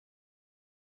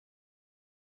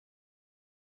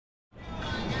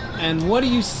And what do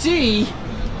you see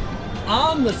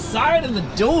on the side of the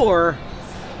door?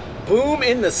 Boom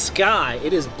in the Sky.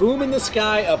 It is Boom in the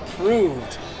Sky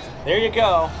approved. There you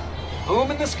go. Boom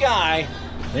in the Sky.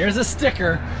 There's a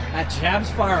sticker at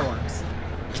Jabs Fireworks.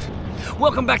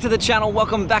 Welcome back to the channel,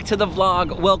 welcome back to the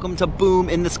vlog, welcome to Boom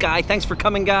in the Sky. Thanks for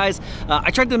coming, guys.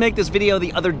 I tried to make this video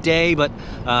the other day, but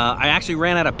I actually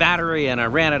ran out of battery and I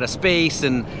ran out of space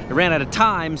and I ran out of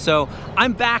time, so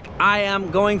I'm back. I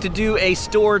am going to do a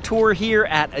store tour here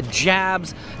at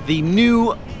Jabs, the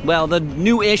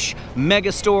new-ish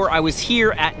mega store. I was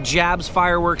here at Jabs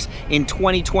Fireworks in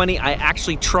 2020. I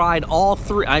actually tried all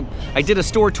three. I did a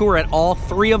store tour at all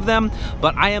three of them,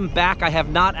 but I am back. I have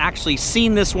not actually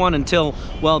seen this one until,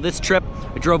 well, this trip.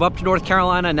 I drove up to North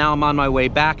Carolina, now I'm on my way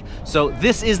back. So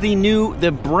this is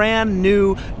the brand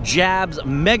new Jabs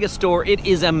mega store. It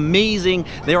is amazing.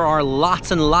 There are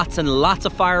lots and lots and lots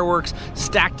of fireworks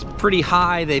stacked pretty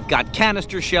high. They've got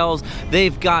canister shells,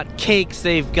 they've got cakes,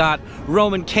 they've got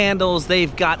Roman candles,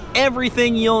 they've got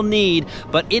everything you'll need,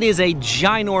 but it is a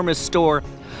ginormous store.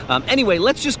 Anyway,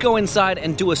 let's just go inside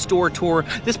and do a store tour.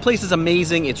 This place is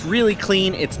amazing. It's really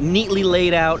clean. It's neatly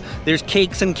laid out. There's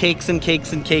cakes and cakes and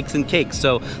cakes and cakes and cakes.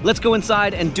 So let's go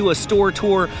inside and do a store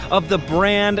tour of the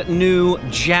brand new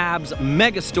Jabs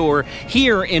mega store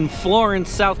here in Florence,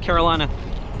 South Carolina.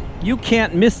 You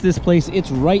can't miss this place. It's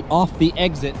right off the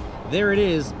exit. There it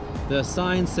is. The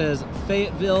sign says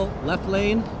Fayetteville left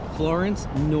lane, Florence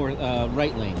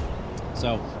right lane.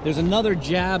 So there's another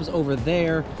Jabs over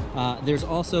there. There's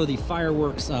also the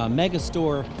Fireworks mega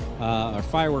store or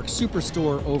Fireworks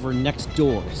superstore over next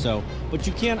door. So, but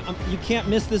you can't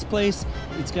miss this place.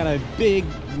 It's got a big,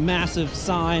 massive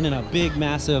sign and a big,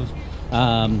 massive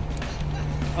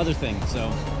other thing.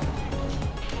 So.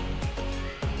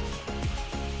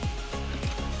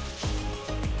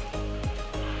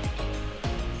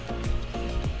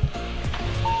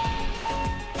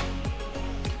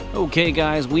 Okay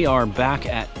guys, we are back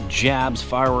at Jabs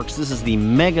Fireworks. This is the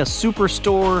mega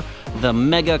superstore, the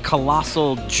mega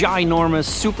colossal ginormous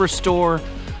superstore.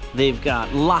 They've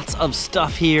got lots of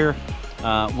stuff here.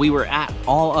 We were at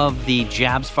all of the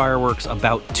Jabs Fireworks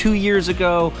about 2 years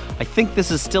ago. I think this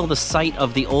is still the site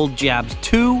of the old Jabs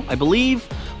 2, I believe.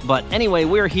 But anyway,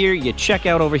 we're here. You check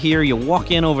out over here, you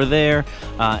walk in over there,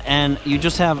 and you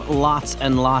just have lots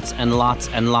and lots and lots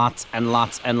and lots and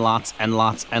lots and lots and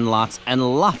lots and lots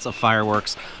and lots of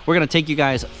fireworks. We're gonna take you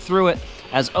guys through it.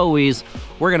 As always,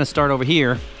 we're gonna start over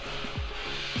here.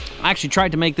 I actually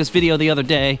tried to make this video the other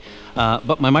day,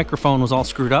 but my microphone was all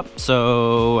screwed up,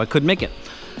 so I couldn't make it.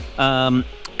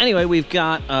 Anyway, we've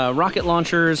got rocket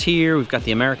launchers here. We've got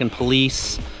the American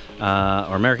Police,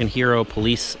 or American Hero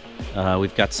Police.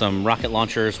 We've got some rocket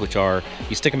launchers, which are,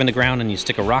 you stick them in the ground and you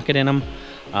stick a rocket in them.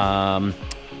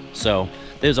 So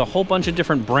there's a whole bunch of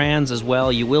different brands as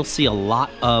well. You will see a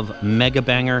lot of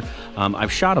Megabanger.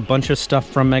 I've shot a bunch of stuff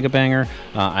from Megabanger.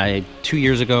 2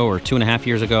 years ago or 2.5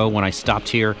 years ago when I stopped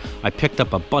here, I picked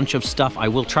up a bunch of stuff. I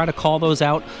will try to call those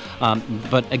out.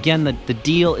 But again, the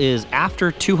deal is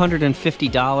after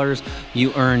 $250,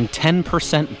 you earn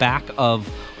 10% back of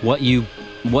what you've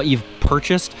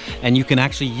purchased, and you can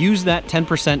actually use that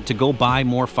 10% to go buy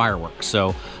more fireworks.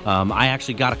 So I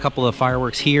actually got a couple of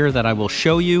fireworks here that I will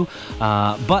show you.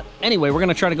 But anyway, we're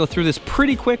gonna try to go through this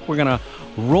pretty quick. We're gonna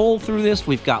roll through this.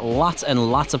 We've got lots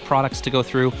and lots of products to go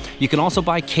through. You can also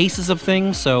buy cases of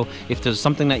things, so if there's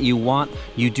something that you want,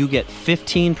 you do get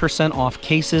 15% off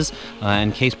cases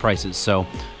and case prices. So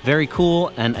very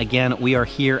cool. And again, we are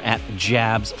here at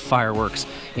Jabs Fireworks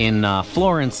in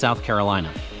Florence, South Carolina.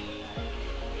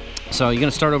 So you're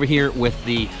gonna start over here with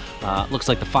the, looks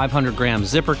like the 500-gram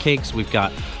zipper cakes. We've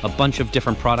got a bunch of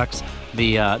different products.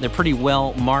 They're pretty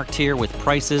well marked here with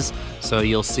prices, so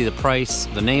you'll see the price,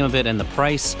 the name of it, and the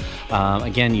price.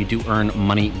 Again, you do earn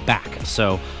money back.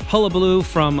 So Hullabaloo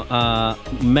from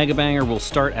Megabanger will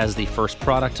start as the first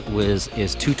product, is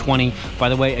 $2.20. By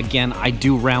the way, again, I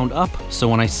do round up, so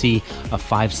when I see a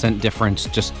 5-cent difference,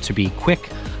 just to be quick,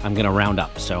 I'm gonna round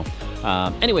up. So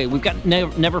anyway, we've got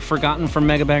Never Forgotten from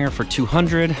Megabanger for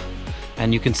 $200.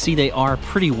 And you can see they are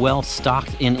pretty well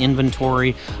stocked in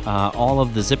inventory. All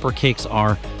of the zipper cakes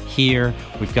are here.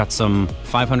 We've got some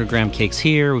 500-gram cakes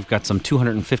here. We've got some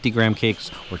 250-gram cakes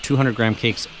or 200-gram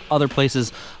cakes other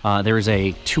places. There is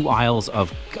 2 aisles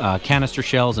of canister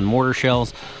shells and mortar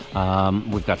shells.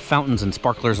 We've got fountains and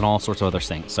sparklers and all sorts of other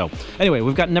things. So anyway,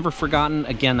 we've got Never Forgotten.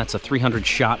 Again, that's a 300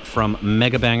 shot from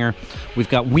Megabanger. We've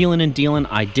got Wheelin' and Dealin'.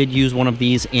 I did use one of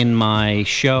these in my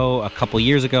show a couple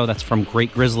years ago. That's from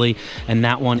Great Grizzly, and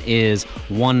that one is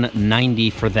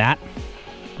 $190 for that.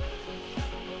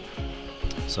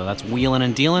 So that's Wheelin'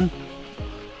 and Dealin'.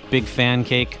 big fan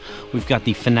cake. We've got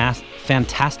the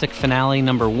Fantastic Finale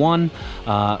number 1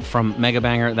 from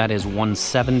Megabanger. That is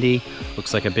 170.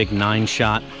 Looks like a big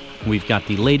 9-shot. We've got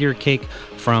the Later Cake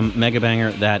from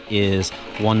Megabanger. That is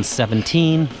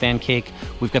 117 fan cake.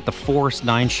 We've got the Force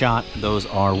 9-shot. Those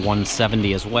are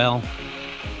 170 as well.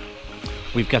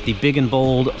 We've got the Big and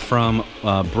Bold from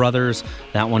Brothers.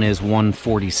 That one is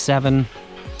 147.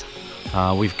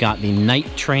 We've got the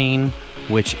Night Train,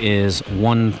 which is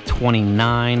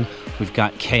 129. We've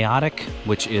got Chaotic,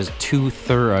 which is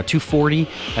 240.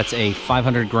 That's a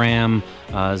 500-gram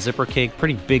zipper cake.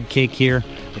 Pretty big cake here.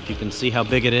 If you can see how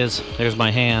big it is, there's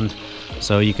my hand.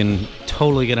 So you can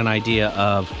totally get an idea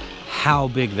of how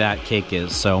big that cake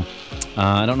is. So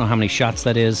I don't know how many shots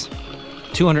that is.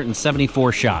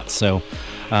 274 shots. So,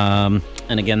 and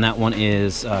again, that one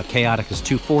is Chaotic is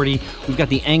 240. We've got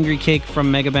the Angry Cake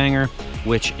from Megabanger,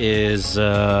 which is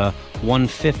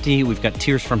 150. We've got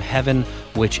Tears from Heaven,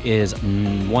 which is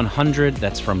 100.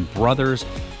 That's from Brothers.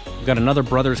 We've got another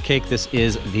Brothers cake. This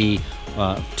is the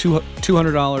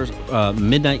 $200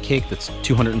 Midnight Cake. That's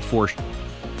 204.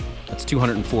 That's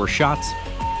 204 shots.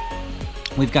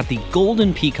 We've got the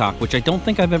Golden Peacock, which I don't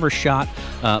think I've ever shot,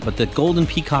 but the Golden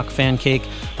Peacock fan cake,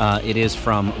 it is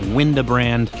from Winda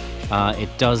brand. It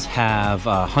does have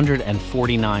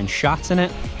 149 shots in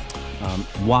it.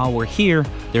 While we're here,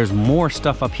 there's more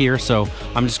stuff up here, so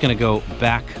I'm just going to go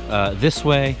back this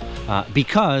way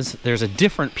because there's a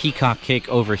different peacock cake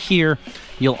over here.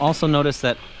 You'll also notice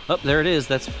that, oh, there it is,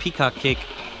 that's peacock cake.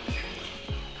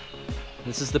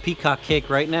 This is the peacock cake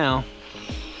right now.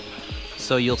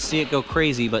 So you'll see it go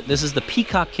crazy, but this is the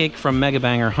Peacock Cake from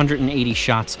Megabanger, 180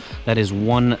 shots. That is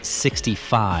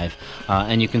 165.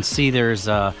 And you can see there's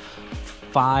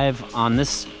 5 on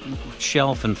this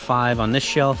shelf and 5 on this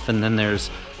shelf, and then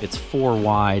it's 4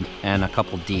 wide and a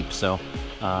couple deep. So,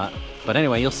 but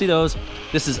anyway, you'll see those.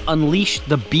 This is Unleash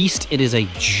the Beast. It is a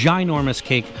ginormous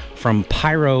cake from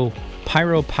Pyro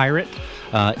Pirate.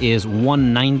 Is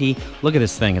 190. Look at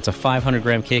this thing. It's a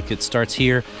 500-gram cake. It starts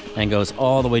here and goes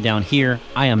all the way down here.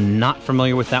 I am not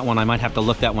familiar with that one. I might have to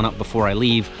look that one up before I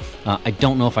leave. I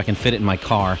don't know if I can fit it in my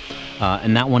car.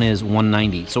 And that one is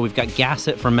 190. So we've got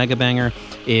Gasset from Megabanger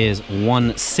is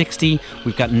 160.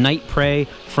 We've got Night Prey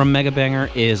from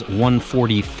Megabanger is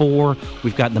 144.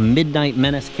 We've got the Midnight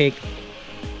Menace cake,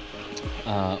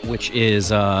 which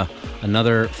is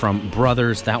another from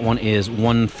Brothers. That one is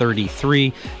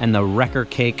 133. And the Wrecker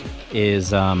cake is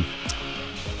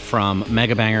from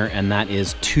Megabanger, and that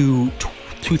is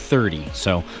 230.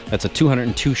 So that's a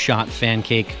 202-shot fan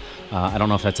cake. I don't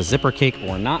know if that's a zipper cake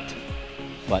or not,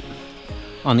 but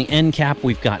on the end cap,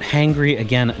 we've got Hangry.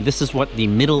 Again, this is what the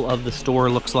middle of the store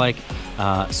looks like.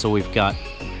 So we've got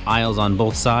aisles on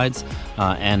both sides,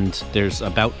 and there's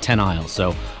about 10 aisles.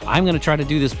 So I'm going to try to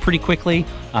do this pretty quickly.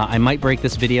 I might break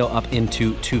this video up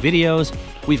into 2 videos.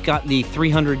 We've got the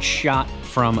 300-shot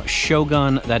from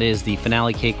Shogun. That is the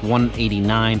Finale Cake,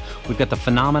 189. We've got the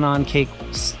Phenomenon Cake,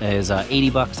 is 80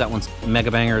 bucks. That one's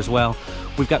Megabanger as well.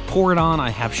 We've got Pour It On. I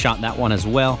have shot that one as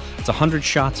well. It's 100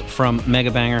 shots from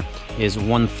Megabanger, is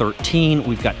 113.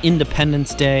 We've got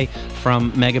Independence Day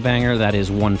from Megabanger. That is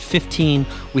 115.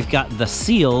 We've got The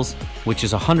Seals, which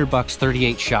is 100 bucks,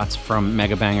 38 shots from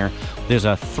Megabanger. There's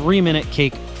a 3-minute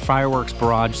cake Fireworks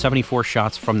Barrage, 74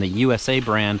 shots from the USA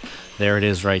brand. There it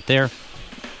is right there.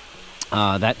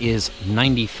 That is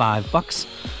 95 bucks.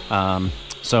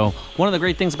 So one of the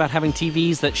great things about having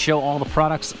TVs that show all the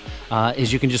products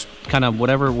is you can just kind of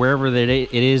wherever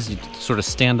it is, you sort of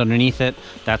stand underneath it.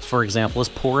 That's, for example, is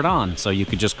Pour It On. So you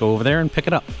could just go over there and pick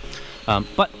it up.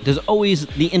 But there's always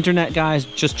the internet, guys.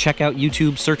 Just check out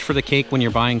YouTube, search for the cake when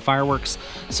you're buying fireworks.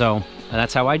 So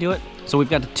that's how I do it. So we've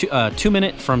got the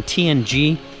 2-minute from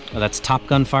T&G. That's Top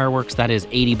Gun Fireworks. That is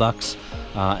 80 bucks.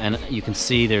 And you can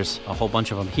see there's a whole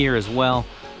bunch of them here as well.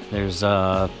 There's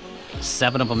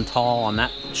 7 of them tall on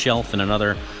that shelf and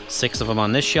another 6 of them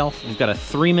on this shelf. We've got a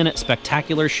 3-minute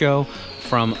spectacular show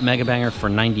from Megabanger for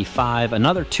 95.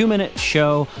 Another 2-minute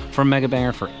show from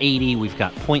Megabanger for 80. We've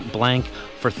got Point Blank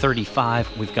for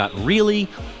 35. We've got Really,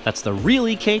 that's the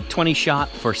Really Cake 20 shot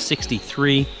for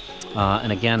 63.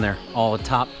 And again, they're all at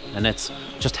top, and it's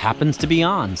just happens to be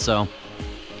on. So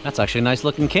that's actually a nice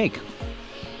looking cake.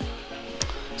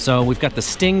 So we've got the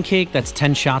Sting Cake, that's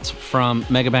 10 shots from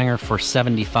Megabanger for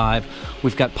 75.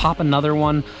 We've got Pop Another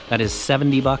One, that is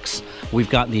 70 bucks. We've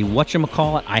got the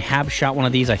Whatchamacallit, I have shot one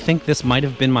of these. I think this might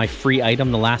have been my free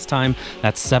item the last time.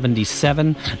 That's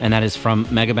 77, and that is from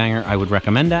Megabanger. I would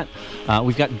recommend that.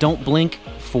 We've got Don't Blink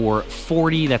for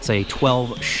 40. That's a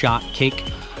 12-shot cake.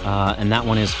 And that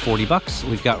one is 40 bucks.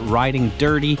 We've got Riding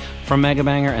Dirty from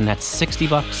Megabanger, and that's 60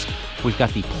 bucks. We've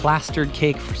got the plastered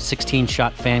cake for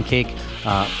 16-shot fan cake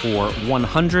for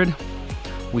 100.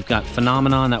 We've got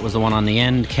Phenomenon, that was the one on the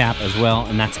end cap as well,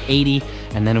 and that's 80.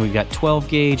 And then we've got 12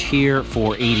 gauge here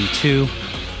for 82.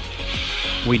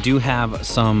 We do have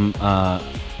some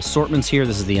assortments here.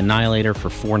 This is the Annihilator for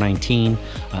 $419.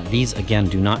 These, again,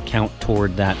 do not count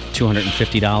toward that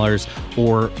 $250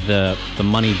 or the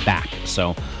money back.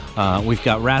 So we've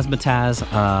got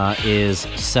Razzmatazz is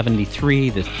 73.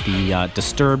 The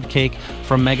Disturbed cake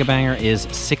from Megabanger is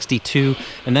 62.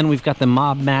 And then we've got the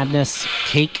Mob Madness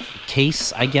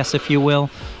case, I guess, if you will.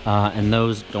 And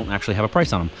those don't actually have a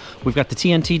price on them. We've got the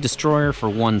TNT Destroyer for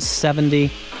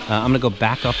 $170. I'm going to go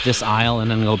back up this aisle and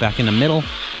then go back in the middle.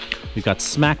 We've got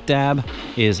Smack Dab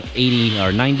is 80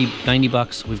 or 90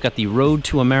 bucks. We've got the Road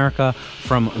to America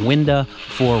from Winda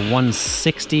for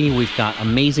 160. We've got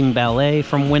Amazing Ballet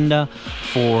from Winda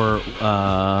for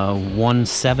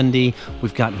 170.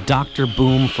 We've got Dr.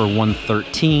 Boom for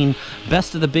 113.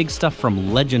 Best of the Big Stuff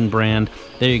from Legend brand.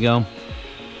 There you go.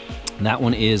 That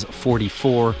one is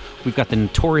 44. We've got the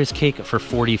Notorious cake for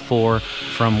 44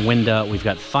 from Winda. We've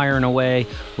got Fire and Away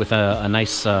with a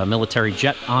nice military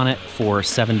jet on it for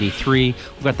 73.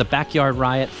 We've got the Backyard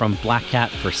Riot from Black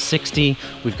Cat for 60.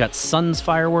 We've got Sun's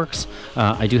Fireworks.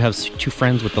 I do have two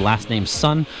friends with the last name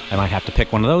Sun. I might have to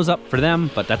pick one of those up for them,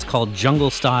 but that's called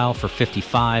Jungle Style for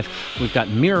 55. We've got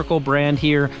Miracle brand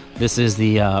here. This is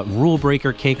the Rule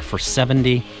Breaker cake for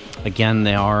 70. Again,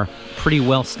 they are pretty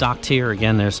well stocked here.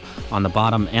 Again, there's on the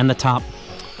bottom and the top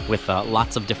with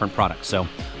lots of different products. So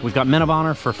we've got Men of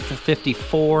Honor for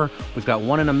 54. We've got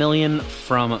 1 in a Million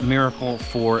from Miracle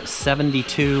for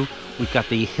 72. We've got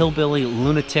the Hillbilly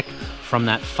Lunatic from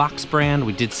that Fox brand.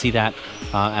 We did see that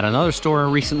at another store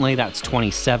recently. That's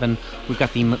 27. We've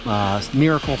got the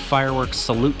Miracle Fireworks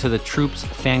Salute to the Troops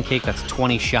fan cake. That's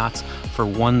 20 shots for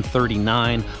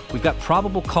 139. We've got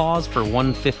Probable Cause for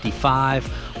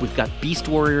 155. We've got Beast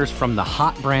Warriors from the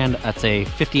Hot brand. That's a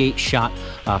 58 shot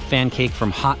fan cake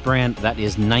from Hot brand. That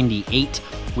is 98.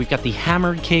 We've got the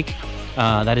Hammered cake.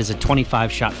 That is a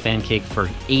 25 shot fan cake for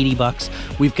 80 bucks.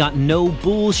 We've got No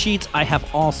Bull Sheets. I have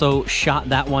also shot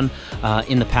that one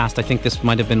in the past. I think this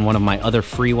might have been one of my other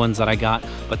free ones that I got,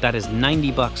 but that is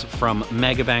 90 bucks from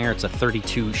Megabanger. It's a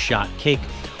 32 shot cake.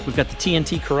 We've got the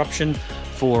TNT Corruption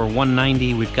for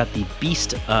 190. We've got the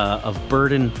Beast of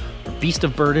Burden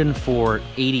for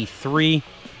 83.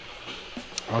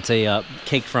 It's a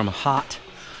cake from Hot.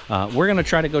 We're going to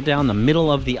try to go down the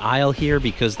middle of the aisle here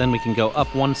because then we can go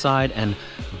up one side and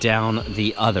down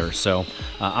the other. So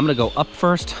I'm going to go up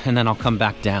first and then I'll come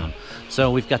back down. So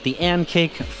we've got the Ann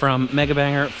cake from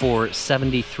Megabanger for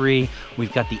 73.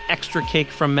 We've got the Extra cake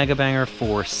from Megabanger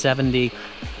for 70.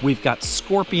 We've got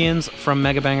Scorpions from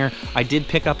Megabanger. I did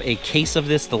pick up a case of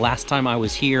this the last time I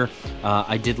was here.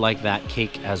 I did like that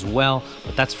cake as well,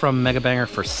 but that's from Megabanger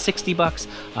for 60 bucks.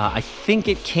 I think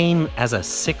it came as a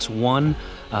 6-1.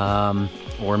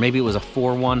 Or maybe it was a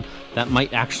 4-1. That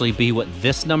might actually be what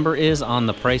this number is on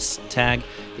the price tag,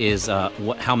 is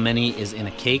how many is in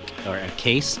a cake or a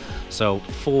case. So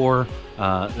 4,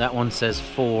 that one says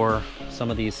 4.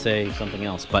 Some of these say something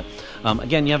else. But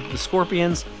again, you have the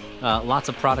Scorpions, lots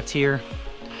of product here.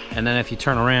 And then if you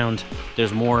turn around,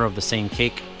 there's more of the same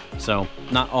cake. So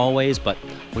not always, but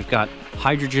we've got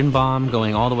Hydrogen Bomb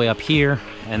going all the way up here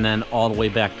and then all the way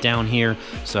back down here.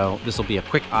 So this will be a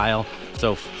quick aisle.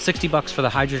 So 60 bucks for the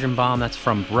Hydrogen Bomb. That's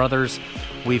from Brothers.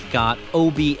 We've got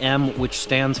OBM, which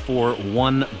stands for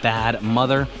One Bad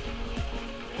Mother.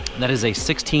 That is a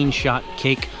 16-shot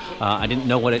cake. I didn't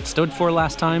know what it stood for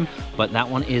last time, but that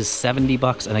one is 70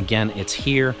 bucks. And again, it's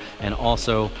here and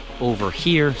also over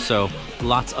here. So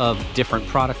lots of different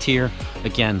product here.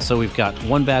 Again, so we've got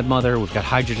One Bad Mother, we've got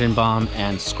Hydrogen Bomb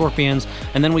and Scorpions.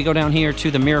 And then we go down here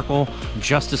to the Miracle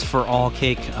Justice for All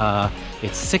cake.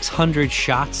 It's 600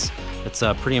 shots. It's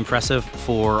pretty impressive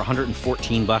for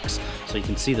 114 bucks. So you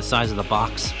can see the size of the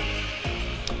box.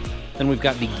 Then we've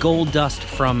got the Gold Dust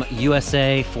from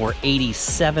USA for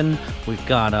 87. We've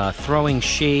got Throwing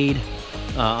Shade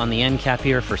on the end cap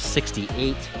here for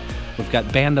 68. We've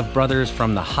got Band of Brothers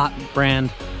from the Hot brand,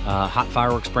 Hot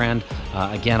Fireworks brand.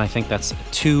 Again, I think that's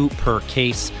 2 per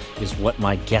case is what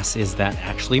my guess is that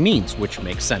actually means, which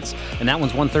makes sense. And that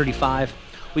one's 135.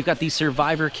 We've got the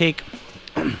Survivor cake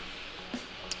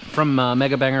from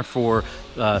Megabanger for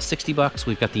 60 bucks.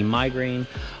 We've got the Migraine.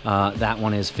 That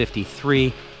one is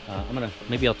 53.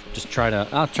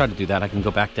 I'll try to do that. I can go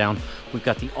back down. We've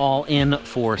got the All In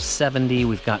for 70.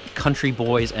 We've got Country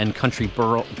Boys and Country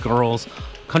Girls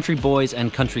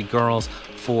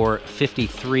for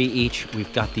 53 each.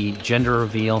 We've got the Gender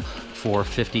Reveal for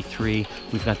 53.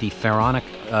 We've got the Pharaonic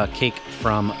cake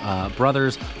from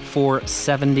Brothers for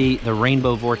 70. The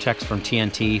Rainbow Vortex from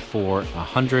TNT for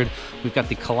 100. We've got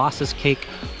the Colossus cake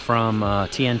from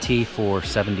TNT for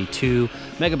 72.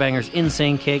 Megabanger's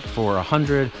Insane cake for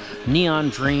 100. Neon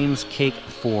Dreams cake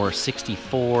for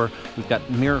 64. We've got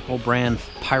Miracle Brand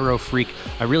Pyro Freak.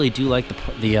 I really do like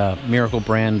the Miracle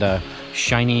Brand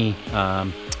shiny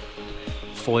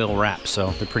foil wrap, so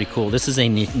they're pretty cool. This is a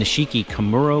Nishiki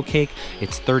Kamuro cake.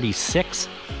 It's 36,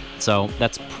 so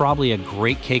that's probably a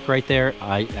great cake right there.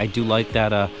 I do like that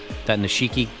that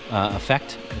Nishiki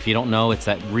effect. If you don't know, it's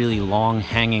that really long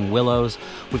hanging willows.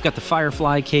 We've got the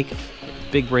Firefly cake,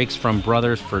 Big Breaks from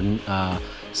Brothers for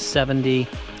 70.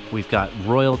 We've got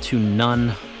Royal to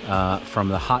None from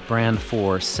the Hot Brand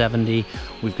for 70.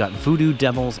 We've got Voodoo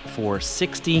Devils for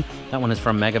 60. That one is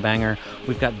from Megabanger.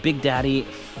 We've got Big Daddy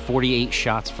 48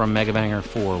 shots from Megabanger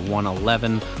for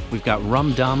 111. We've got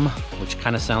Rum Dum, which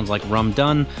kind of sounds like Rum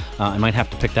Dun. I might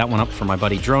have to pick that one up for my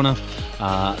buddy Drona.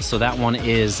 So that one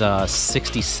is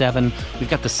 67. We've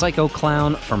got the Psycho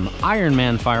Clown from Iron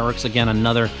Man Fireworks. Again,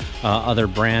 another other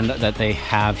brand that they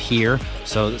have here.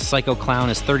 So the Psycho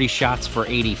Clown is 30 shots for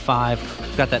 85.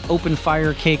 We've got that Open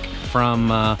Fire cake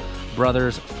from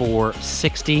Brothers for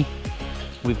 60.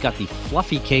 We've got the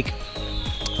Fluffy cake.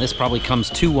 This probably comes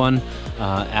 2-1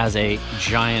 as a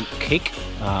giant cake.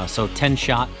 So 10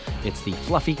 shot. It's the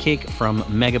Fluffy cake from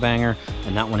Megabanger,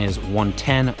 and that one is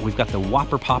 110. We've got the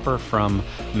Whopper Popper from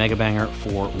Megabanger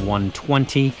for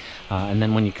 120. And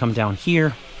then when you come down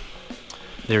here,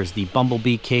 there's the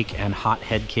Bumblebee cake and Hot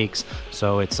Head cakes.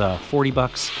 So it's 40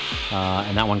 bucks,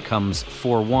 and that one comes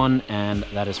 4-1, and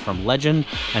that is from Legend.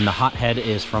 And the Hot Head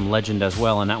is from Legend as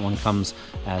well, and that one comes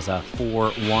as a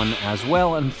 4-1 as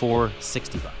well, and for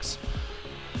 60 bucks.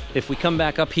 If we come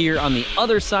back up here on the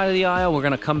other side of the aisle, we're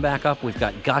going to come back up. We've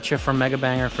got Gotcha from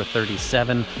Megabanger for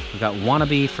 37. We've got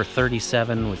Wannabe for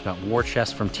 37. We've got War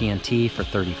Chest from TNT for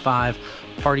 35.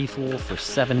 Party Fool for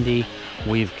 70.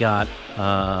 We've got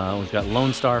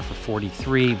Lone Star for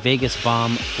 43. Vegas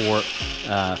Bomb for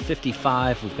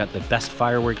 55. We've got the Best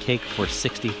Firework Cake for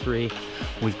 63.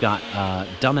 We've got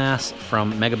Dumbass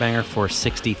from Megabanger for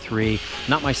 63.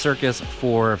 Not My Circus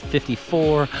for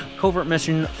 54. Covert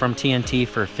Mission from TNT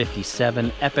for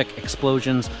 57. Epic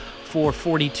Explosions for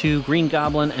 42. Green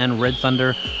Goblin and Red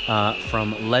Thunder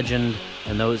from Legend,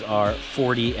 and those are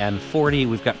 40 and 40.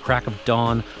 We've got Crack of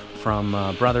Dawn from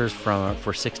Brothers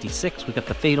for 66. We've got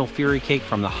the Fatal Fury cake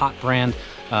from the Hot Brand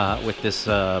with this,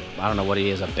 I don't know what he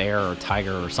is, a bear or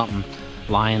tiger or something,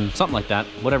 lion, something like that,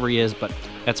 whatever he is, but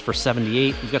that's for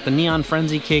 78. We've got the Neon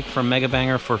Frenzy cake from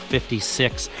Megabanger for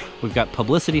 56. We've got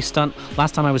Publicity Stunt.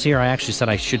 Last time I was here, I actually said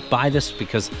I should buy this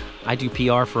because I do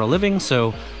PR for a living,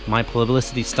 so my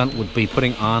publicity stunt would be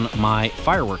putting on my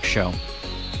fireworks show.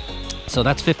 So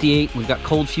that's 58. We've got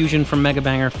Cold Fusion from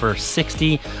Megabanger for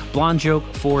 60. Blonde Joke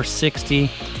for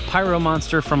 60. Pyro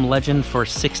Monster from Legend for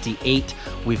 68.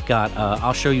 We've got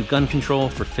I'll Show You Gun Control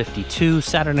for 52.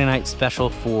 Saturday Night Special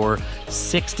for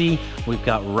 60. We've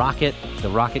got Rocket, the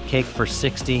Rocket Cake for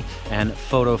 60. And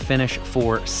Photo Finish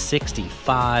for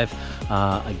 65.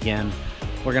 Again,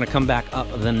 we're going to come back up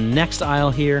the next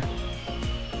aisle here.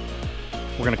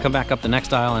 We're going to come back up the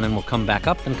next aisle, and then we'll come back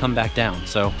up and come back down.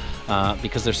 So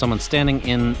because there's someone standing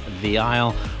in the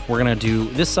aisle, we're going to do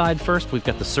this side first. We've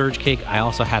got the Surge Cake. I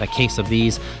also had a case of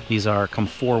these. These are come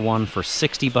 4-1 for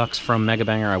 60 bucks from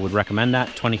Megabanger. I would recommend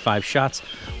that. 25 shots.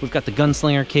 We've got the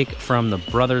Gunslinger Cake from the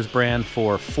Brothers brand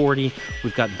for 40.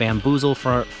 We've got Bamboozle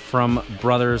from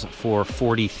Brothers for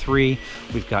 43.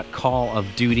 We've got Call of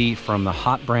Duty from the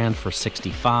Hot brand for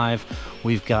 65.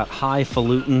 We've got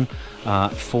Highfalutin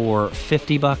for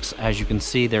 50 bucks. As you can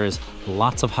see, there is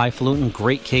lots of Highfalutin.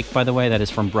 Great cake, by the way. That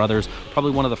is from Brothers.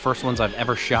 Probably one of the first ones I've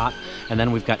ever shot. And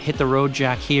then we've got Hit the Road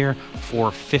Jack here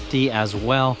for 50 as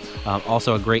well.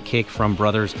 Also a great cake from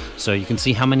Brothers. So you can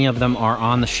see how many of them are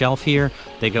on the shelf here.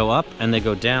 They go up and they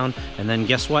go down. And then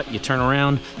guess what? You turn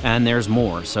around and there's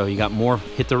more. So you got more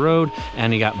Hit the Road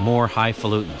and you got more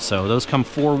Highfalutin. So those come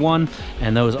 4-1,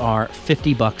 and those are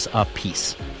 50 bucks a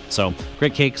piece. So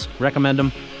great cakes. Recommend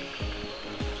them.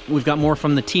 We've got more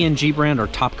from the T&G brand, or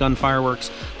Top Gun Fireworks.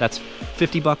 That's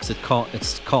 50 bucks.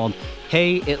 It's called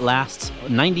Hey It Lasts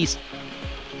 90.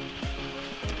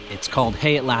 It's called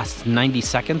Hey It Lasts 90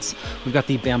 Seconds. We've got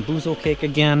the Bamboozle Cake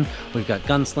again. We've got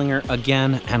Gunslinger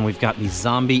again, and we've got the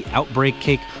Zombie Outbreak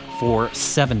Cake for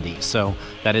 70. So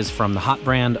that is from the Hot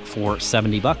brand for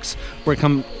 70 bucks. We're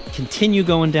continue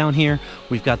going down here.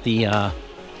 We've got the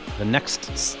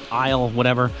next aisle,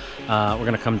 whatever. We're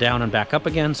gonna come down and back up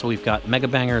again. So we've got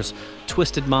Megabanger's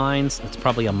Twisted Mines. It's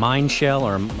probably a mine shell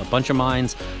or a bunch of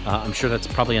mines. I'm sure that's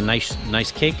probably a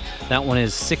nice cake. That one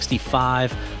is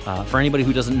 65. For anybody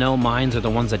who doesn't know, mines are the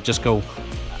ones that just go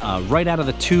right out of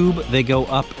the tube. They go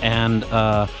up and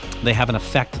they have an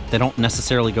effect. They don't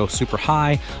necessarily go super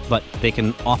high, but they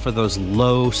can offer those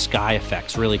low sky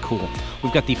effects. Really cool.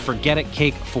 We've got the Forget It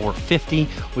cake for 50.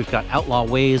 We've got Outlaw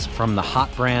Ways from the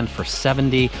Hot brand for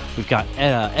 70. We've got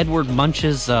Edward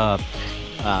Munch's The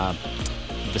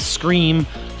Scream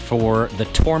for the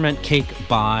Torment cake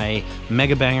by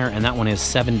Megabanger, and that one is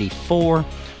 74.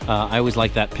 I always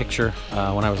liked that picture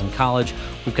when I was in college.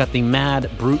 We've got the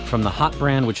Mad Brute from the Hot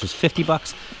brand, which is 50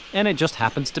 bucks, and it just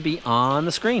happens to be on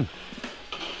the screen.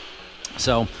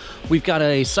 So we've got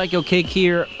a Psycho cake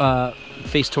here,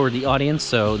 faced toward the audience.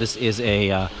 So this is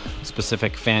a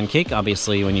specific fan cake.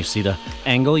 Obviously, when you see the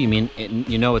angle,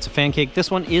 you know it's a fan cake.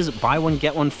 This one is buy one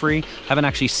get one free. Haven't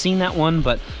actually seen that one,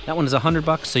 but that one is 100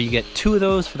 bucks. So you get 2 of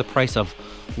those for the price of,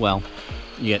 well,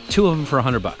 you get 2 of them for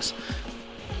 100 bucks.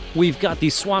 We've got the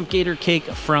Swamp Gator cake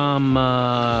from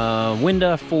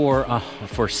Winda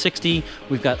for 60.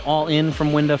 We've got All In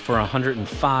from Winda for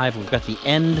 105. We've got the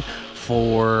End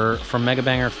from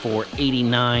Megabanger for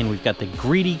 89. We've got the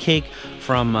Greedy cake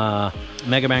from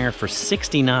Megabanger for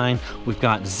 69. We've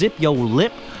got Zip Yo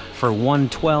Lip for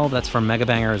 112. That's from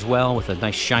Megabanger as well, with a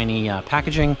nice shiny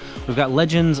packaging. We've got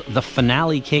Legends The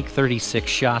Finale cake, 36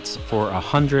 shots for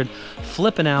 100.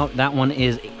 Flipping Out, that one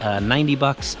is 90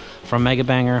 bucks from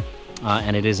Megabanger,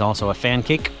 and it is also a fan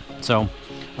cake. So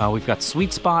we've got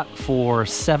Sweet Spot for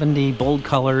 70, Bold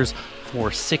Colors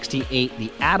for 68,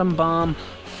 the Atom Bomb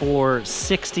for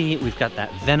 60. We've got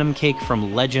that Venom cake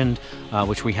from Legend,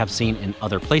 which we have seen in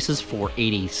other places, for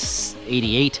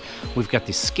 88. We've got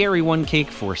the Scary One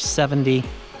cake for 70.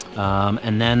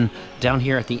 And then down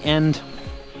here at the end,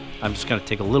 I'm just gonna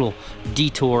take a little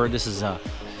detour. This is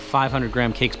 500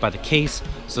 gram cakes by the case.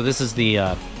 So this is the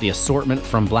assortment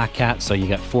from Black Cat. So you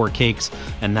got 4 cakes,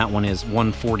 and that one is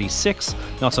 146.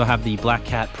 You also have the Black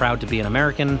Cat Proud to Be an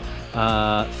American,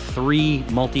 3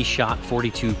 multi-shot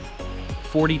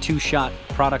 42 shot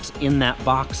products in that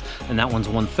box, and that one's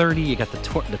 130. You got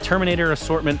the Terminator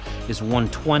assortment is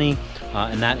 120,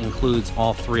 and that includes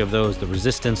all 3 of those: the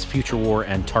Resistance, Future War,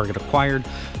 and Target Acquired.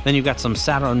 Then you've got some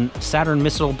Saturn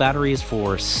missile batteries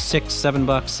for 6, 7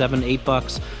 bucks, 7, 8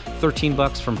 bucks, 13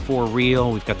 bucks from 4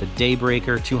 Real. We've got the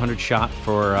Daybreaker 200 shot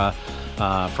for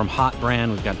from Hot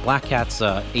brand. We've got Black Cat's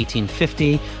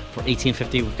 1850 for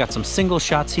 1850. We've got some single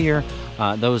shots here.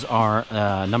 Those are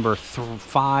number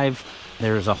 5.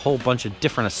 There's a whole bunch of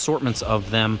different assortments of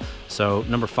them. So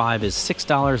number 5 is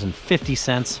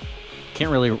 $6.50. Can't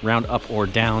really round up or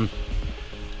down.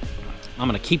 I'm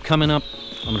gonna keep coming up.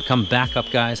 I'm gonna come back up,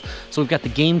 guys. So we've got the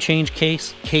Game Change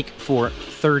cake for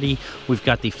 30. We've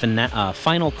got the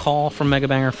Final Call from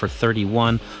Megabanger for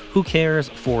 31. Who Cares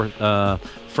from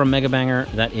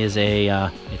Megabanger? That is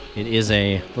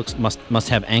must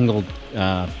have angled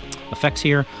effects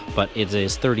here, but it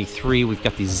is 33. We've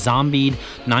got the Zombied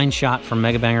 9-shot from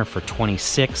Megabanger for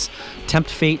 26. Tempt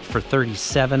Fate for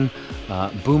 37.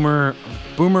 Boomer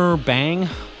Bang.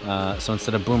 So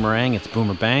instead of Boomerang, it's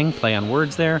Boomer Bang. Play on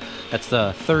words there. That's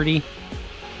the 30.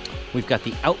 We've got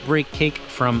the Outbreak cake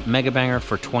from Megabanger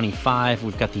for 25.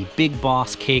 We've got the Big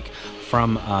Boss cake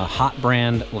from Hot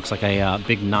brand. Looks like a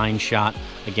big 9-shot.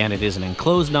 Again, it is an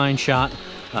enclosed 9-shot,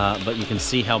 but you can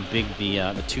see how big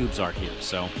the tubes are here.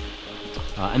 So.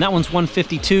 And that one's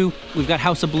 152. We've got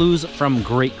House of Blues from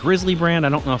Great Grizzly brand. I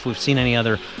don't know if we've seen any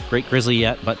other Great Grizzly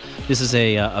yet, but this is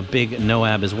a big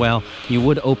NOAB as well. You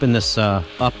would open this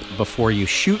up before you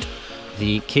shoot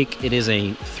the cake. It is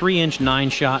a 3-inch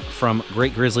 9-shot from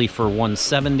Great Grizzly for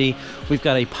 170. We've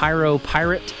got a Pyro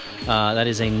Pirate. That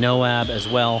is a NOAB as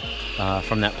well,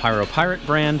 from that Pyro Pirate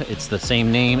brand. It's the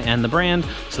same name and the brand.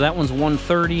 So that one's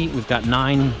 130. We've got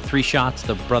 9 3-shots,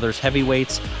 the Brothers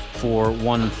Heavyweights, for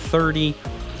 130.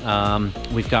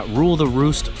 We've got Rule the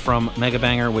Roost from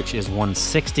Megabanger, which is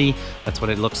 160. That's what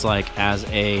it looks like as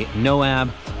a NOAB.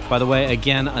 By the way,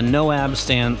 again, a NOAB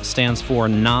stands for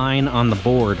 9 on the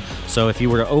board. So if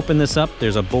you were to open this up,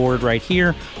 there's a board right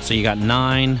here. So you got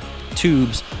 9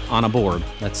 tubes on a board.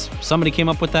 That's somebody came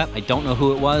up with that. I don't know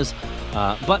who it was,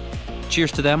 but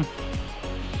cheers to them.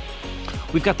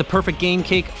 We've got the Perfect Game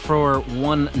cake for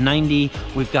 190.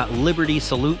 We've got Liberty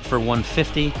Salute for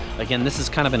 150. Again, this is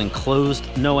kind of an enclosed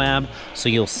NOAB, so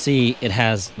you'll see it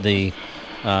has the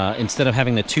instead of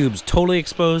having the tubes totally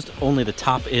exposed, only the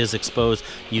top is exposed.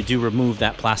 You do remove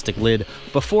that plastic lid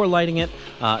before lighting it.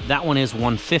 That one is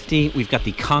 150. We've got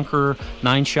the Conqueror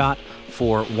 9-shot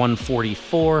for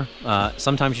 $144.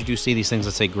 Sometimes you do see these things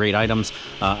that say great items.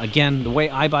 Again, the way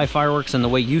I buy fireworks and the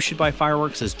way you should buy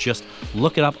fireworks is just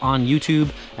look it up on YouTube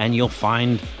and you'll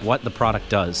find what the product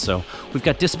does. So we've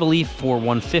got Disbelief for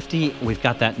 $150. We've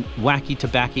got that Wacky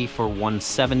Tobacco for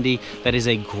 $170. That is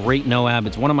a great NOAB.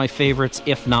 It's one of my favorites,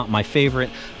 if not my favorite.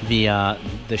 The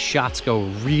shots go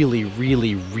really,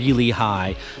 really, really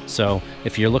high. So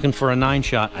if you're looking for a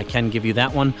 9-shot, I can give you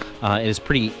that one.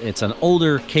 It's an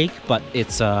older cake, but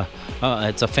it's a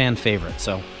fan favorite.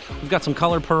 So we've got some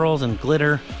color pearls and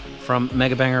glitter from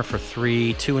Megabanger for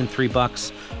 $2 and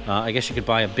 $3. I guess you could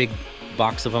buy a big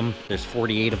box of them. There's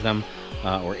 48 of them,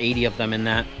 or 80 of them in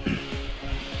that.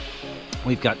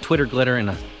 We've got Twitter glitter in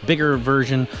a bigger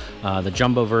version, the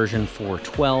jumbo version for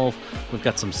 $12. We've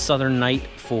got some Southern Night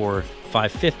for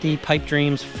 $5.50. Pipe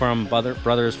Dreams from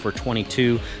Brothers for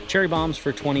 $22. Cherry Bombs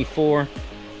for $24.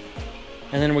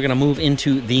 And then we're going to move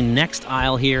into the next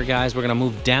aisle here, guys. We're going to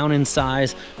move down in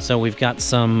size. So we've got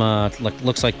some,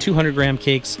 looks like 200-gram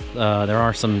cakes. There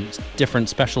are some different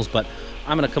specials, but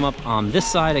I'm going to come up on this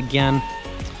side again.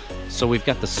 So we've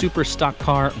got the Super Stock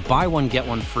Car, buy one, get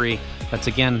one free. That's,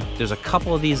 again, there's a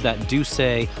couple of these that do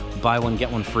say buy one,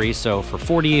 get one free. So for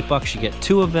 $48, you get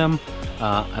 2 of them.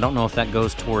 I don't know if that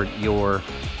goes toward your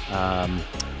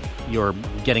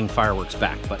getting fireworks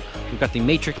back, but we've got the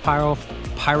Matrix Pyro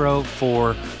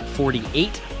for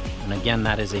 $48, and again,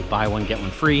 that is a buy one, get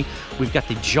one free. We've got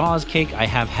the Jaws cake. I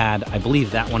have had, I believe,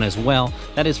 that one as well.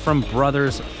 That is from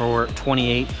Brothers for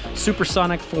 $28.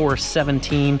 Supersonic for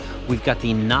 $17. We've got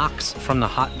the Knox from the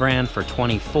Hot brand for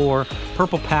 $24.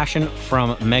 Purple Passion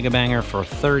from Megabanger for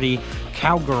 $30.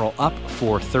 Cowgirl Up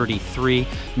for $33.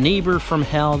 Neighbor from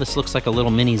Hell. This looks like a little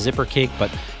mini zipper cake,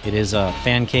 but it is a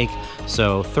fan cake.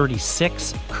 So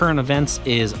 $36. Current Events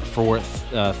is for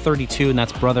 $32, and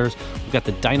that's Brothers. We've got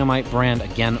the Dynamite brand.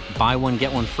 Again, buy one,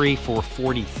 get one free for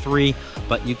 $43.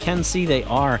 But you can see they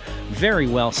are very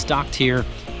well stocked here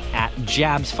at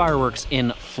Jabs Fireworks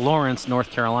in Florence, South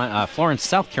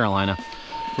Carolina.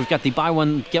 We've got the buy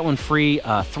one, get one free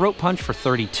Throat Punch for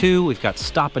 $32. We've got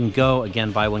Stop and Go,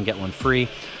 again, buy one, get one free.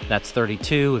 That's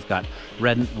 $32. We've got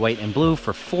Red, White, and Blue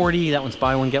for $40. That one's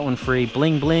buy one, get one free.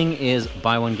 Bling Bling is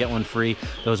buy one, get one free.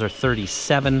 Those are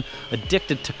 $37.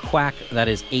 Addicted to Quack, that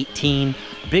is $18.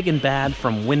 Big and Bad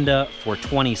from Winda for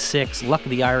 $26. Luck of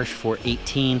the Irish for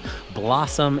 $18.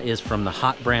 Blossom is from the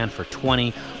Hot brand for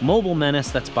 $20. Mobile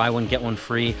Menace, that's buy one, get one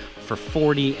free for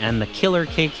 $40. And the Killer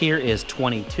Cake here is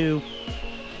 $22.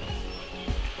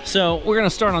 So we're going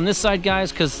to start on this side,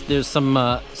 guys, because there's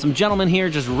some gentlemen here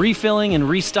just refilling and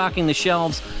restocking the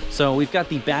shelves. So we've got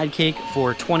the Bad Cake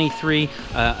for $23.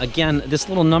 Again, this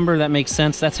little number, that makes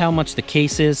sense. That's how much the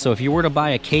case is. So if you were to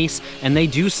buy a case, and they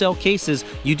do sell cases,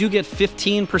 you do get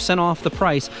 15% off the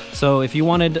price. So if you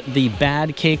wanted the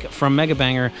Bad Cake from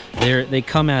Megabanger, they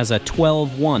come as a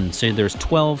 12-1. So there's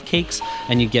 12 cakes,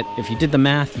 and you get, if you did the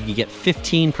math, you get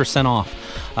 15% off.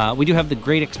 We do have the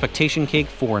Great Expectation Cake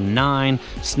for $9,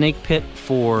 Snake Pit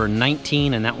for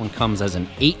 $19, and that one comes as an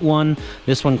 8-1.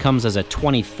 This one comes as a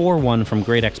 24-1 from the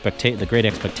Great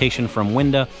Expectation from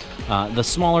Winda. The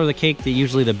smaller the cake,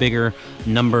 usually the bigger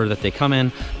number that they come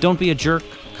in. Don't Be a Jerk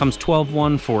comes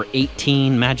 12-1 for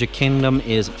 $18. Magic Kingdom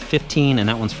is $15, and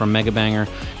that one's from Megabanger.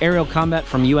 Aerial Combat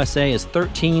from USA is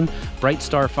 $13. Bright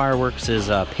Star Fireworks is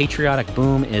Patriotic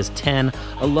Boom is $10.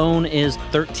 Alone is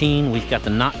 $13. We've got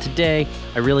the Not Today.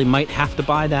 I really might have to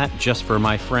buy that just for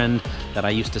my friend that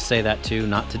I used to say that to.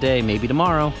 Not today, maybe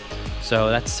tomorrow. So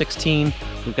that's $16.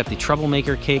 We've got the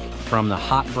Troublemaker Cake from the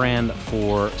Hot brand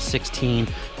for $16.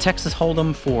 Texas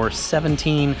Hold'em for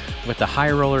 $17. With the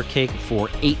High Roller Cake for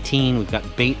 $18. We've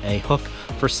got Bait a Hook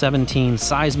for $17.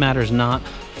 Size Matters Not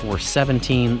for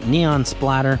 $17. Neon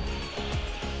Splatter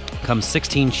comes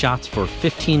 16 shots for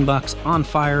 $15. On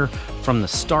Fire from the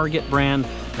Stargate brand.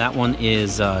 That one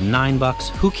is $9.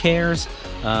 Who Cares?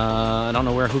 I don't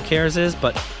know where Who Cares is,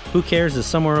 but Who Cares is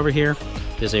somewhere over here.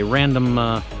 There's a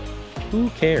random Who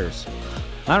Cares?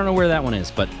 I don't know where that one is,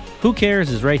 but Who Cares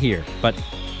is right here. But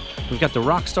we've got the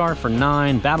Rockstar for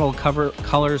 $9, Battle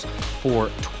Colors for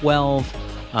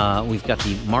 $12. We've got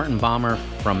the Martin Bomber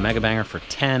from Megabanger for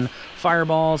 $10.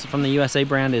 Fireballs from the USA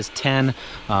brand is $10.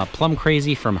 Plum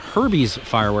Crazy from Herbie's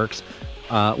Fireworks.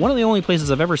 One of the only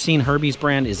places I've ever seen Herbie's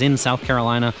brand is in South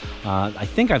Carolina. I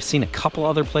think I've seen a couple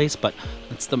other places, but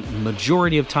it's the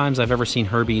majority of times I've ever seen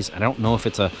Herbie's. I don't know if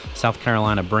it's a South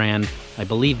Carolina brand. I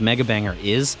believe Megabanger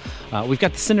is. We've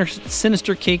got the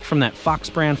Sinister Cake from that Fox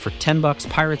brand for $10.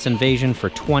 Pirates Invasion for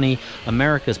 $20.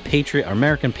 American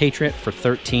Patriot for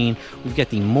 $13. We've got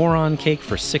the Moron Cake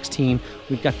for $16.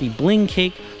 We've got the Bling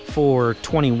Cake for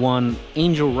 21,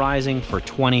 Angel Rising for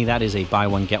 20. That is a buy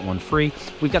one get one free.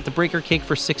 We've got the Breaker Cake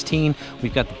for 16.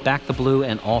 We've got the Back the Blue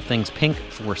and All Things Pink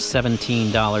for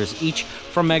 $17 each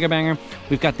from Megabanger.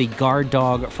 We've got the Guard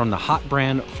Dog from the Hot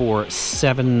brand for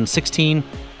 $16.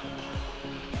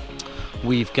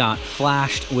 We've got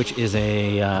Flashed, which is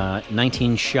a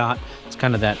 19 shot. It's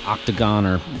kind of that octagon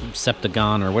or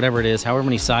septagon or whatever it is, however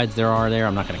many sides there are there,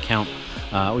 I'm not going to count.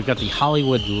 We've got the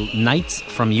Hollywood Nights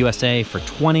from USA for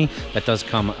 20. That does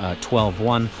come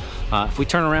 12-1. If we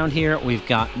turn around here, we've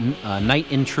got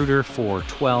Night Intruder for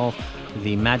 12.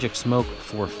 The Magic Smoke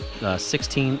for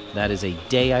 16. That is a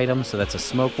day item, so that's a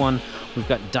smoke one. We've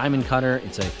got Diamond Cutter.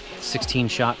 It's a 16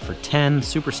 shot for 10.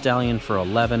 Super Stallion for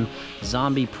 11.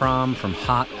 Zombie Prom from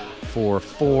Hot for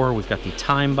 4. We've got the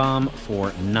Time Bomb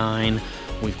for 9.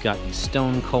 We've got the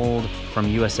Stone Cold from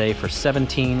USA for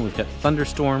 17. We've got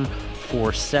Thunderstorm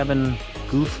for 7.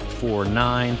 Goof for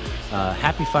 9.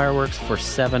 Happy Fireworks for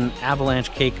 7.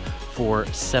 Avalanche Cake for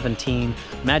 17.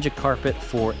 Magic Carpet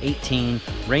for 18.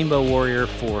 Rainbow Warrior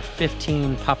for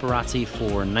 15. Paparazzi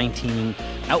for 19.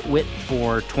 Outwit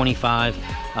for 25.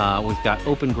 We've got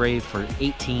Open Grave for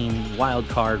 18. Wild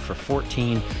Card for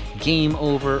 14. Game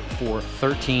Over for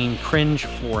 13. Cringe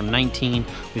for 19.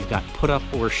 We've got Put Up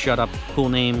or Shut Up. Cool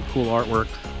name, cool artwork.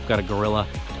 We've got a gorilla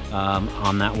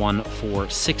on that one for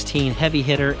 16. Heavy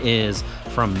Hitter is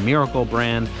from Miracle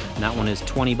brand, and that one is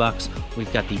 20 bucks.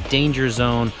 We've got the Danger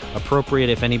Zone, appropriate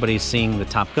if anybody's seeing the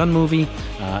Top Gun movie.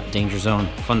 Danger Zone,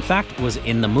 fun fact, was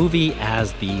in the movie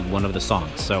as one of the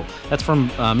songs. So that's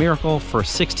from Miracle for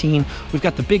 16. We've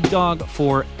got the Big Dog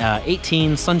for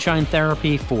 18. Sunshine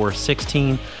Therapy for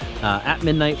 16. At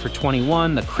Midnight for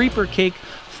 21. The Creeper Cake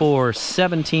for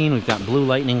 17. We've got Blue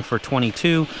Lightning for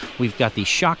 22. We've got the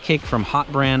Shock Cake from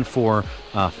Hot brand for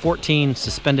 14.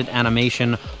 Suspended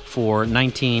Animation for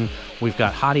 19. We've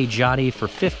got Hottie Jotty for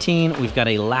 15. We've got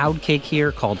a Loud Cake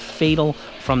here called Fatal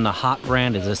from the Hot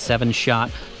brand. It's a 7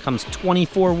 shot. Comes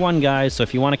 24-1, guys, so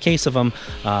if you want a case of them,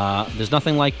 there's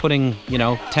nothing like putting,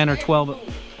 10 or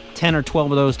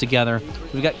 12 of those together.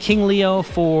 We've got King Leo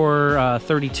for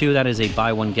 32. That is a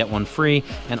buy one get one free.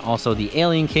 And also the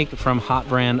Alien Cake from Hot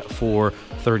brand for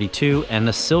 32. And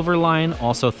the Silver Line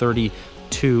also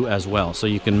 32 as well. So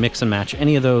you can mix and match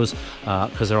any of those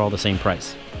because they're all the same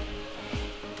price.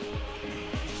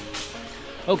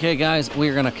 Okay guys,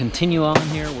 we're gonna continue on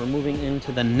here. We're moving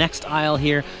into the next aisle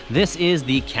here. This is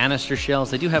the canister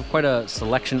shells. They do have quite a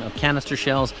selection of canister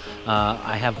shells.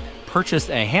 I have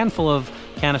purchased a handful of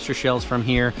canister shells from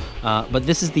here, but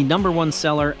this is the #1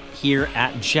 seller here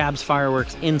at Jabs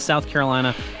Fireworks in South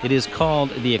Carolina. It is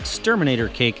called the Exterminator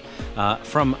Cake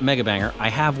from Megabanger. I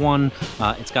have one.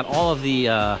 It's got all of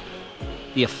the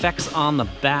effects on the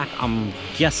back. I'm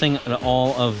guessing that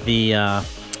all of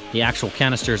the actual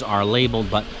canisters are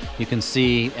labeled, but you can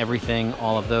see everything,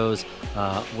 all of those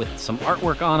with some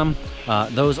artwork on them.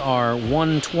 Those are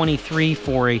 $123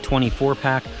 for a 24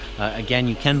 pack. Again,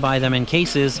 you can buy them in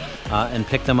cases and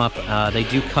pick them up. They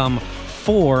do come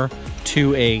 4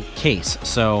 to a case.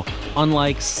 So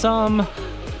unlike some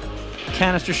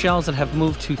canister shells that have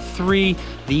moved to 3,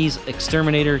 these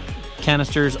Exterminator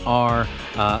canisters are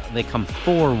they come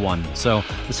 4-1. So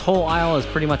this whole aisle is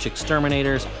pretty much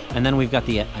Exterminators, and then we've got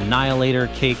the Annihilator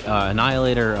Cake,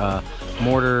 Annihilator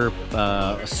Mortar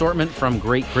assortment from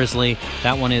Great Grizzly.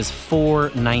 That one is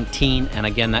 $4.19, and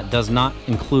again, that does not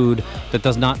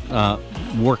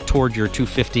work toward your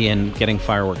 250 and getting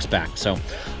fireworks back. So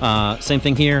same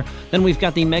thing here. Then we've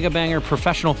got the Megabanger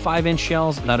Professional 5-inch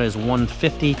shells. That is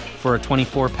 $150 for a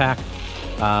 24 pack.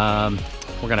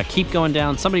 We're gonna keep going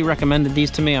down. Somebody recommended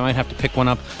these to me. I might have to pick one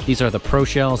up. These are the Pro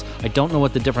shells. I don't know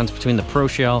what the difference between the Pro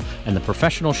shell and the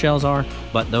professional shells are,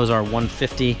 but those are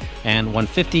 $150 and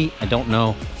 $150. I don't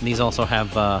know. These also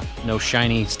have no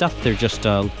shiny stuff. They're just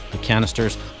the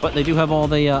canisters, but they do have all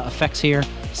the effects here.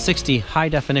 60 high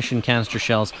definition canister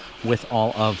shells with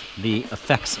all of the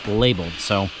effects labeled.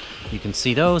 So you can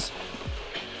see those.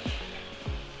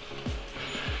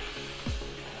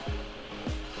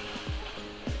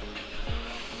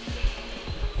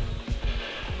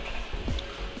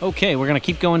 Okay, we're gonna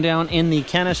keep going down in the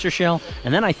canister shell,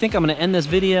 and then I think I'm gonna end this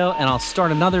video and I'll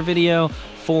start another video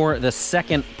for the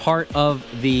second part of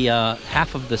the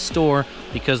half of the store,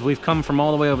 because we've come from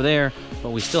all the way over there, but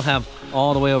we still have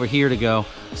all the way over here to go.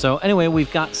 So anyway,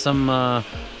 we've got some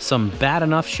Bad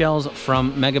Enough shells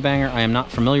from Megabanger. I am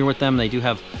not familiar with them. They do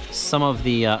have some of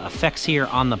the effects here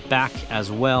on the back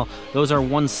as well. Those are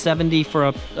 $170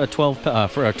 for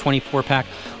a 24 pack.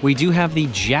 We do have the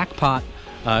Jackpot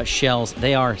shells.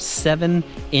 They are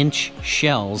 7-inch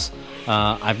shells.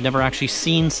 I've never actually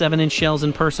seen 7-inch shells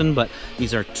in person, but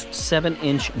these are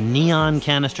 7-inch neon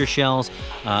canister shells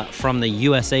from the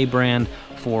USA brand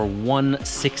for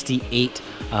 $168.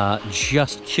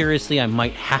 Just curiously, I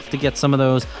might have to get some of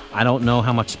those. I don't know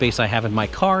how much space I have in my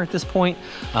car at this point,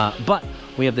 but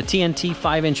we have the T&G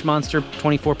 5-inch Monster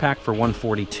 24-pack for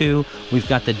 $142. We've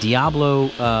got the Diablo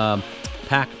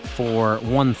pack for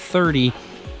 $130.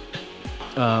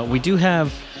 We do have,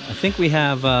 I think we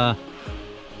have, I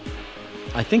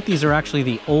think these are actually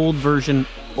the old version,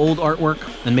 old artwork,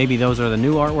 and maybe those are the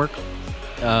new artwork.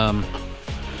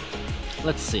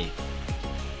 Let's see.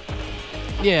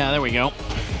 Yeah, there we go.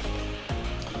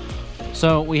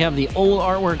 So we have the old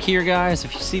artwork here, guys.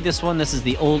 If you see this one, this is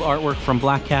the old artwork from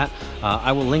Black Cat.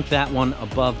 I will link that one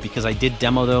above because I did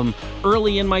demo them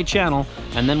early in my channel.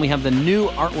 And then we have the new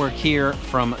artwork here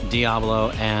from Diablo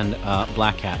and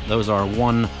Black Cat. Those are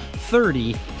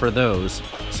 $130 for those.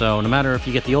 So no matter if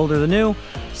you get the old or the new,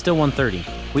 still $130.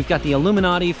 We've got the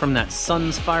Illuminati from that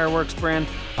Sun's Fireworks brand.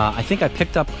 I think I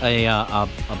picked up a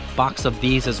box of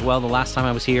these as well the last time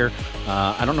I was here.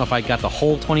 I don't know if I got the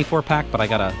whole 24-pack, but I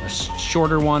got a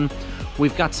shorter one.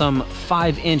 We've got some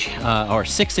 5-inch or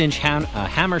 6-inch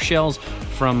hammer shells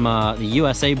from the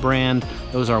USA brand.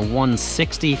 Those are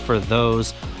 $160 for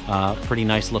those. Pretty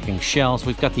nice looking shells.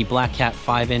 We've got the Black Cat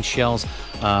 5-inch shells,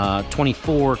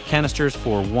 24 canisters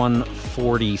for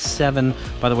 $147.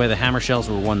 By the way, the hammer shells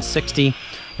were $160.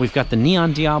 We've got the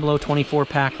Neon Diablo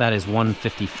 24-pack, that is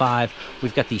 $155.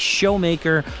 We've got the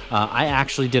Showmaker. I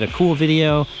actually did a cool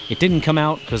video. It didn't come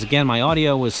out because, again, my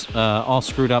audio was all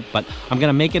screwed up, but I'm going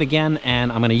to make it again,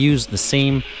 and I'm going to use the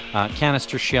same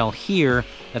canister shell here.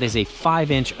 That is a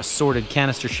 5-inch assorted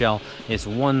canister shell. It's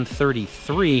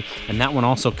 $133, and that one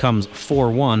also comes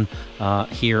 4-1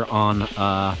 here on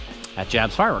at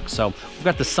Jabs Fireworks. So we've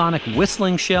got the Sonic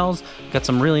whistling shells. We've got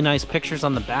some really nice pictures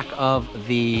on the back of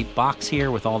the box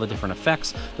here with all the different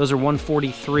effects. Those are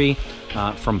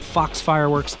 $143 from Fox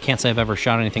Fireworks. Can't say I've ever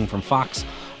shot anything from Fox.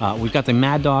 We've got the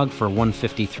Mad Dog for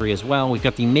 $153 as well. We've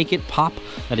got the Make It Pop.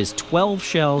 That is 12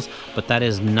 shells, but that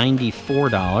is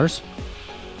 $94.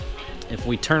 If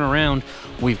we turn around,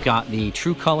 we've got the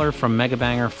True Color from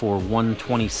Megabanger for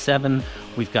 $127.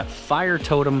 We've got Fire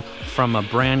Totem from a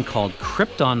brand called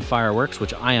Krypton Fireworks,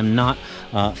 which I am not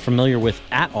familiar with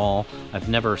at all. I've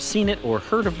never seen it or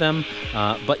heard of them,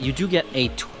 but you do get a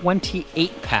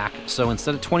 28-pack. So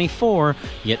instead of 24,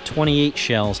 you get 28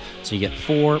 shells, so you get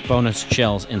 4 bonus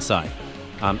shells inside.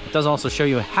 It does also show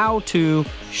you how to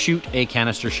shoot a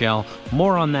canister shell.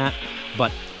 More on that,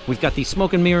 but we've got the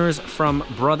Smoke and Mirrors from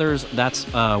Brothers. That's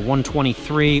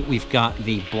 $123. We've got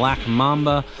the Black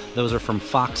Mamba. Those are from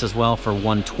Fox as well for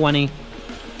 $120.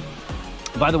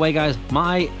 By the way, guys,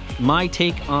 my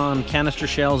take on canister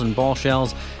shells and ball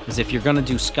shells is if you're going to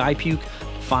do Sky Puke,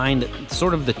 find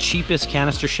sort of the cheapest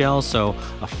canister shells, so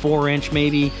a 4-inch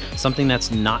maybe, something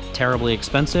that's not terribly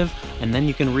expensive, and then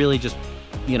you can really just,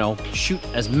 you know, shoot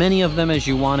as many of them as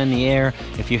you want in the air.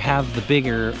 If you have the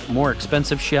bigger, more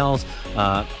expensive shells,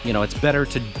 you know, it's better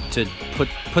to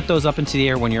put those up into the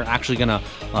air when you're actually gonna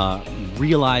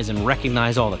realize and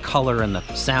recognize all the color and the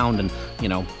sound and, you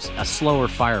know, a slower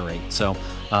fire rate. So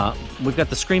we've got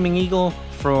the Screaming Eagle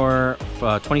for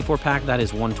 24-pack, that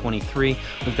is $123.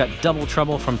 We've got Double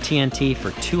Trouble from TNT for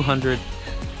 $200.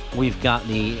 We've got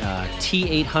the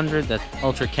T800, the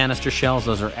Ultra Canister shells.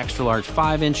 Those are extra large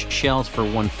 5-inch shells for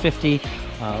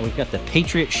 $150. We've got the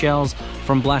Patriot shells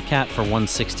from Black Cat for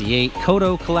 $168.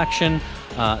 Kodo Collection,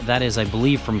 that is, I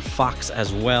believe, from Fox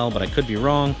as well, but I could be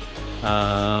wrong.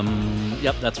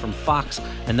 Yep, that's from Fox,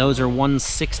 and those are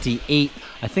 $168.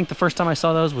 I think the first time I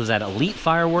saw those was at Elite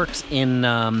Fireworks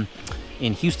in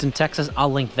Houston, Texas.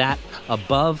 I'll link that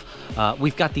above.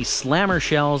 We've got the Slammer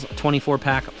shells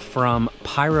 24-pack from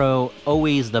Pyro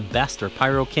Always the Best, or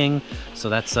Pyro King. So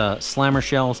that's Slammer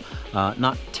shells.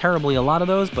 Not terribly a lot of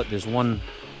those, but there's one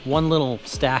little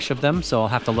stash of them, so I'll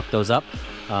have to look those up.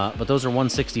 But those are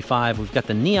 $165. We've got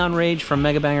the Neon Rage from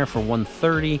Megabanger for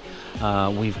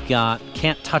 $130. We've got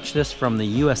Can't Touch This from the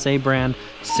USA brand,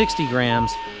 60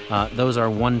 grams. Those are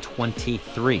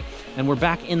 $123. And we're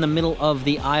back in the middle of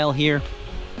the aisle here.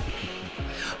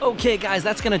 Okay, guys,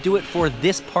 that's gonna do it for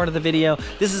this part of the video.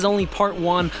 This is only part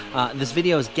 1. This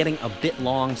video is getting a bit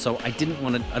long, so I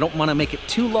don't wanna make it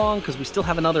too long because we still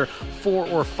have another 4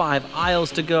 or 5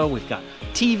 aisles to go. We've got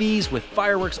TVs with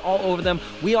fireworks all over them.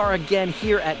 We are again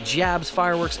here at Jabs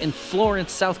Fireworks in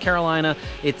Florence, South Carolina.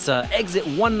 It's exit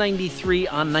 193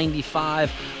 on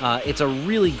 95. It's a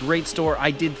really great store.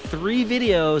 I did 3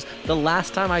 videos the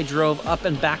last time I drove up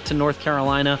and back to North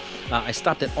Carolina. I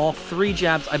stopped at all 3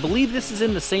 Jabs. I believe this is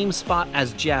in the same spot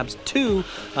as Jabs 2.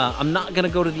 I'm not gonna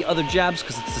go to the other Jabs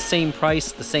because it's the same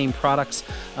price, the same products.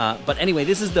 But anyway,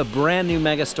 this is the brand new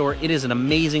Mega store. It is an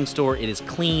amazing store. It is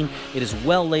clean. It is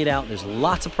well laid out. There's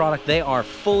lots of product. They are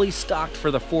fully stocked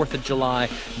for the 4th of July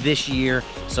this year.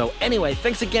 So anyway,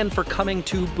 thanks again for coming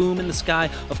to Boom in the Sky.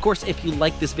 Of course, if you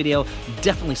like this video,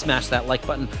 definitely smash that like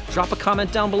button. Drop a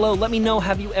comment down below. Let me know,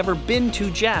 have you ever been to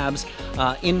Jabs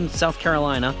in South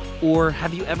Carolina, or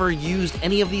have you ever used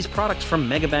any of these products from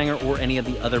Megabanger or any of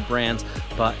the other brands?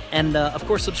 And of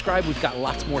course, subscribe. We've got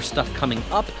lots more stuff coming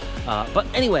up. But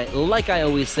anyway, like I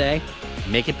always say,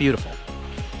 make it beautiful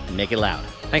and make it loud.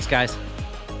 Thanks, guys.